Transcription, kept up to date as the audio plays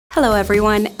Hello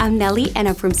everyone, I'm Nelly and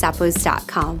I'm from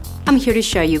Zappos.com. I'm here to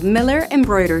show you Miller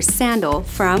Embroidered Sandal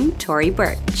from Tory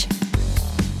Burch.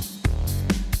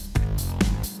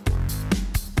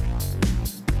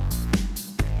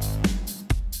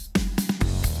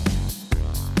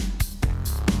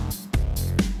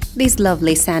 These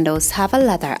lovely sandals have a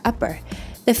leather upper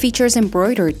that features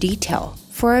embroidered detail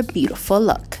for a beautiful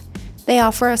look. They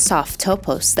offer a soft toe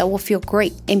post that will feel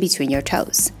great in between your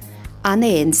toes. On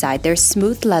the inside, there's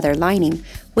smooth leather lining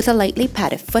with a lightly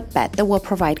padded footbed that will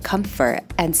provide comfort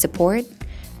and support.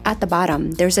 At the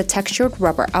bottom, there's a textured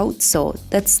rubber outsole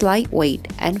that's lightweight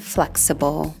and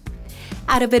flexible.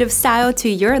 Add a bit of style to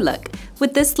your look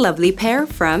with this lovely pair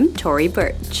from Tory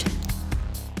Burch.